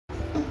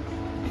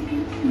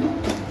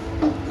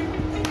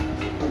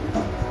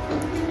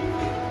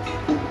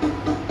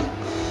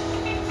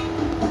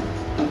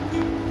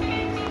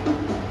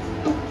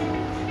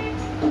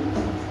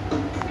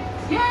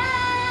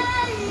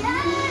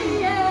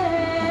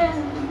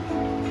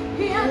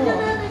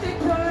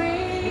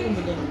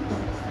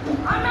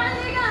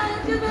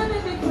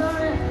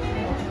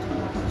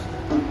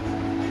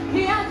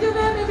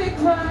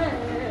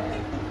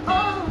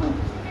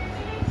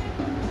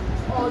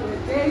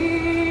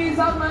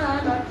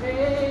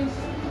praise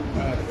you.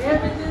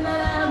 Everything that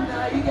I am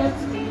now, you get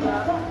to be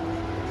back.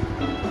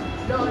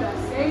 Lord, I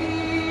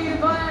say,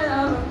 for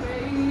I'm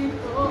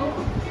grateful.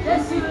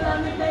 Yes, you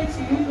love me, thank you,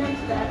 thank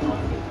you, that for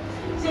me.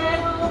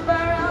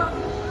 Jehovah,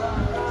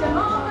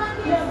 Jehovah,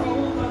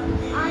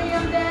 I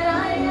am that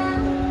I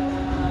am.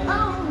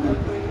 Oh,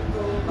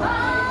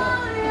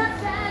 oh, you're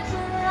such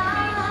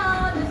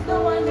around. There's no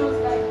one else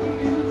like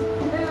you.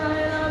 And I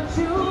love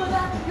you,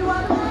 that you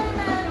are my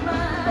man,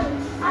 man.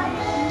 I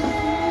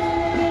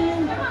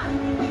am. Come on.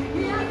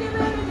 He has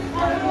given me this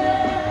praise.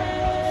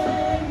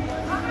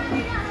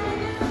 Already I am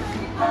given me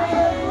this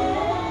praise.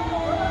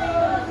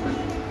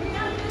 He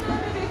has given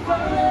me this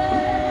praise.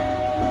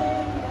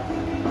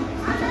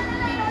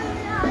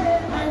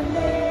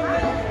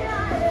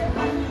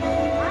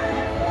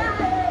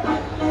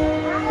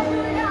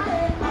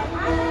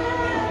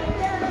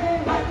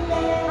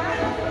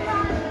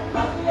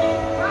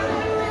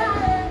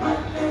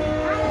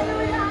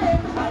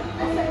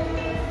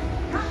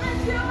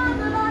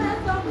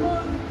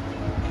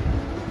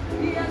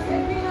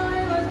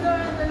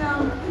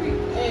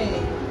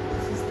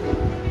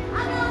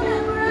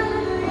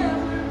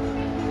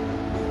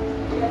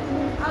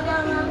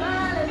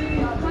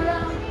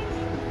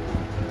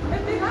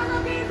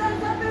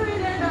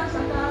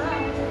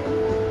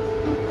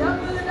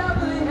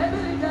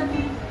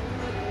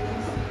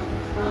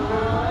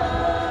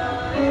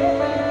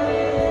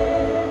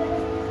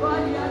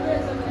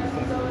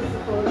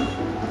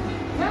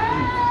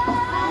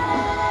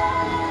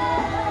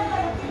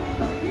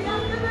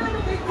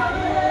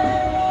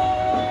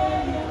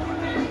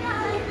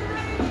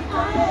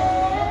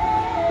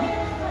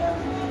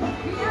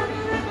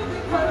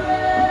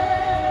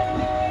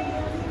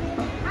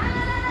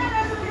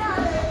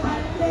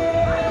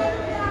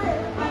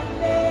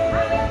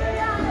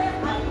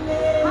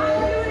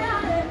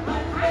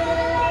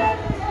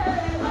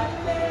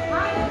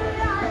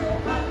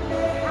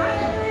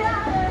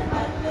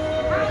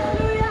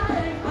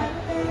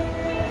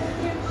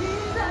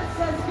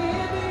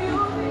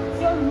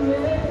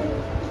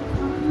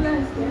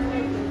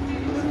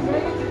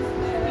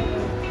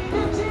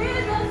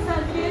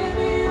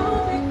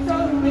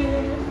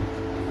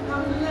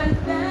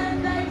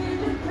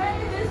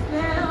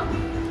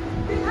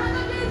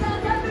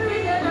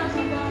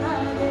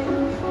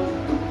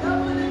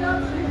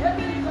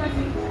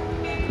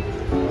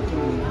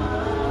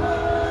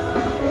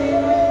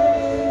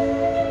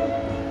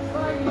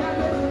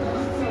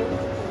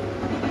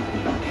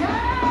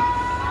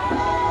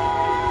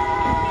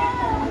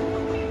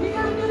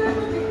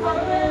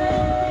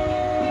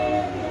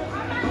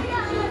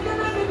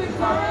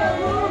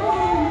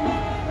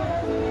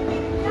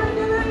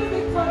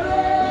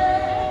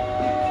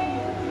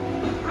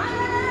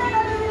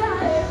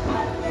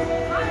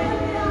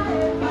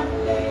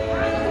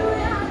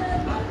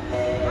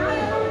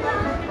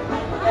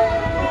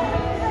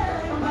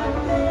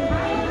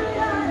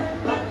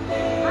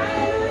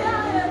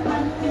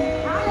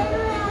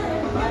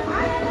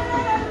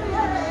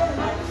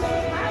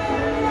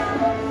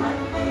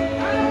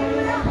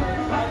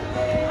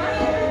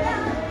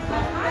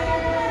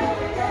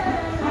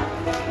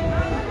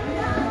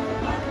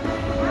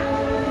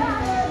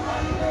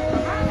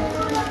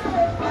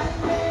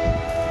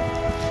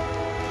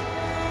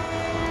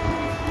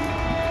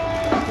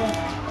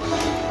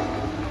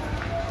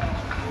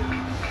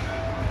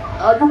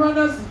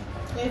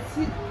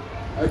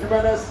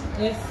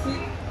 Yes.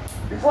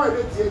 Before I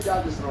get to the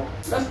judges now,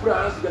 let's put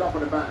our hands together for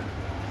the band.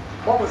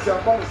 Mama said, I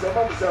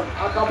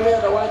can play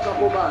the White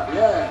Chapel band.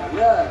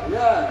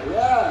 Yeah.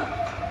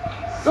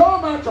 So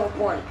much on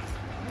point.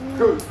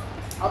 Good.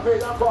 I pay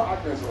that for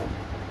Agnes.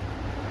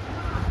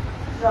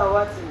 So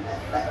what's it?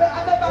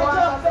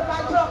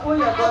 Who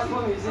are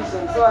gospel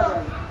musicians? So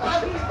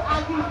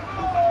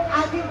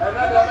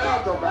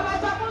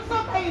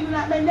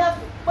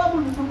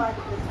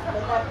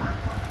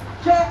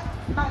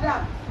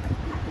Madam,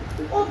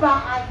 over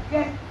I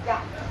get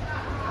that.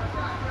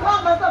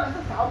 One month of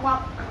this hour.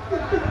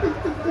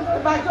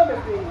 My job is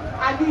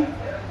I did.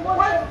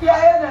 What's the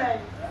other?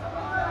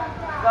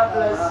 God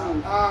bless you.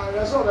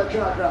 That's all that you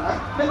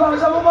are. Because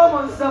some mom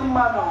on some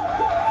man.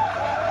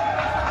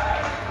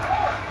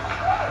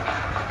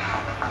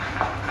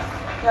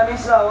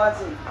 Yamisha,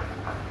 what's it?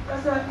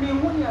 That's a me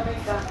who you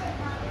make that.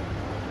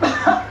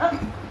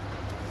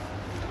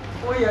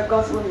 We are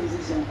gospel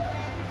musician.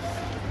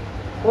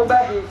 Over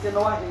hating,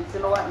 no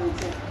hating.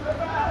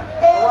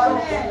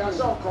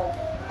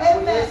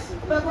 Amen.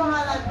 People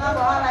highlight,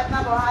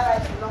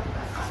 no.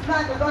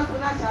 Now the gospel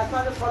not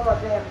trying to follow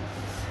them.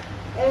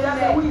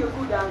 Amen. We are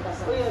good, Angus.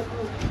 We are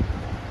good.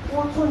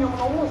 One to you,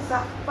 no,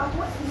 sir. But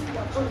what is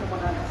your tone,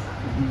 Monagas?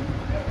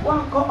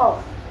 One go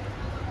off.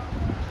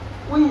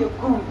 We are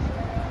good.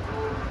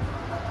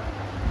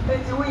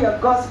 We are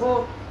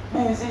gospel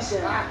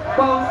musicians.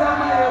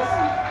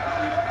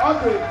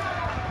 Okay,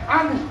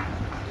 Annie.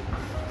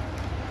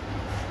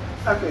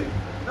 Okay,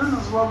 this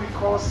is what we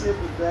call save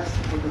the best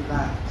for the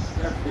last.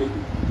 Yes,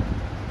 baby.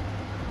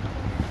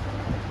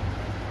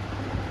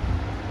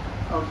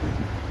 Okay,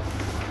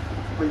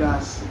 with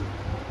us.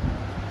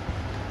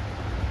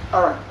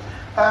 All right.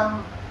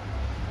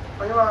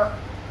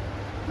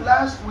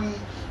 Last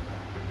week,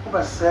 we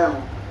were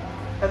selling,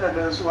 and then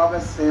we were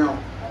selling.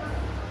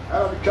 I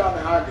don't try to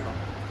hide.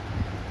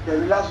 The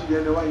last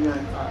week, the one year.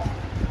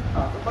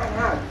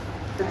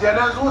 The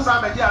generals who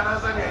are making an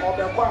answer on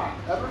the car.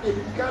 Every day,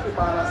 you can't be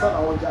my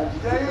son or judge.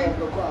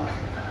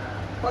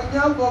 But you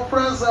have a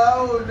friends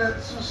out that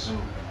Susu.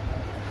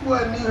 Who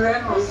are new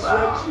and was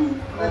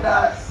with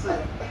us.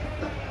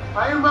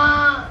 My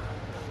man.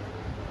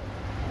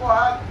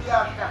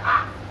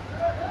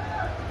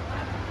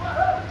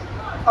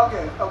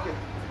 Okay.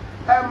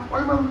 I'm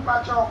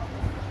patch up.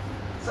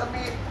 So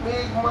me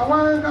my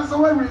one cause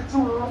when we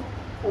two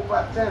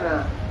over 10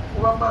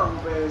 over man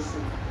best.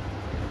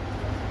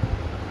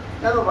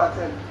 That over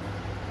 10.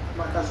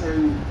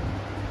 Makaseri.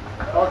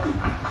 Okay.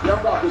 You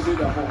have got to say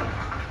that phone.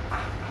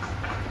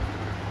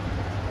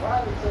 Why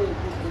would you say you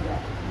do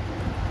that?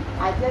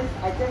 I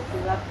just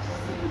love to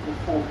see you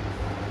before.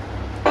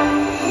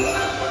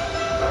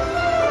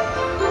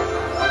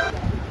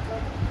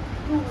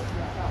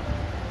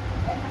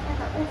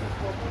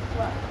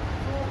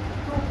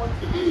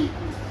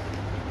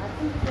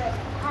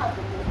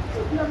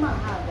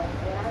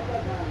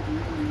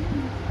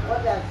 What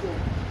does it?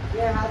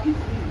 Yeah, how do you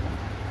feel?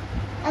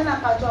 And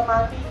I'm at your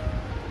mommy.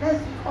 Let's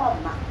be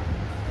on, ma.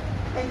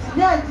 And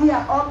today,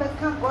 dear, all the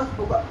camp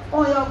gospel,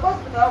 or your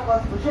gospel,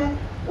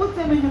 what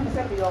time you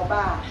say your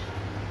bar?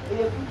 A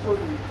food.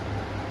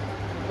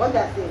 What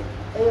does it?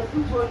 A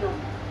food.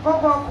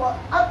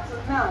 Up to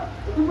now,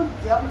 you would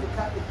tell me the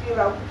cat to feel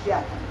out with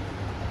Jack.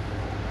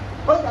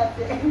 What does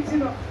it? You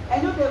know,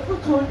 and you get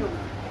food on you.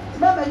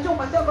 Remember, you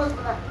must have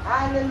gospel.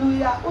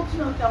 Hallelujah. What you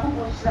know,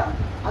 Jamu Sham.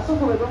 I saw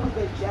we don't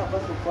get Jack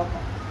gospel for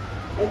her.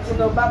 And you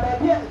know, Baba, I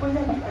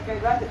can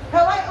grant it.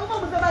 How I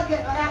almost never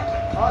get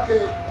that.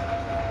 Okay.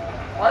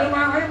 Why am I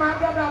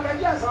brother?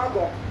 Yes, I'll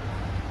go.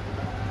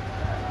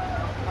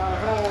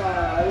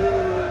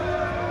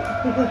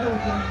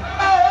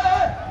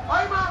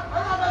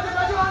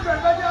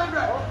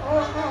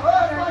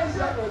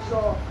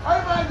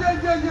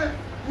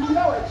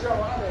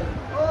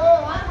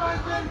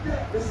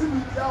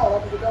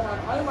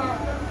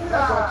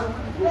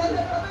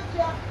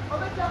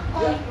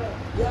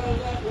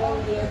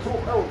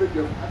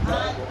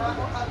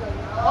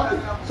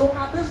 So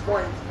at this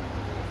point,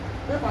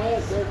 if I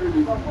say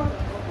really,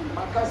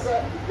 my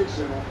cousin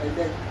eviction and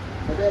then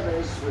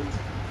very sweet.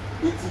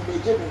 It's in the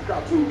gym and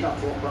crowd to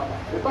catch one brother.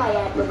 If I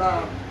happen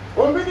now,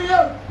 oh,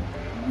 video.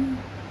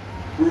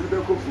 We'll be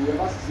coffee,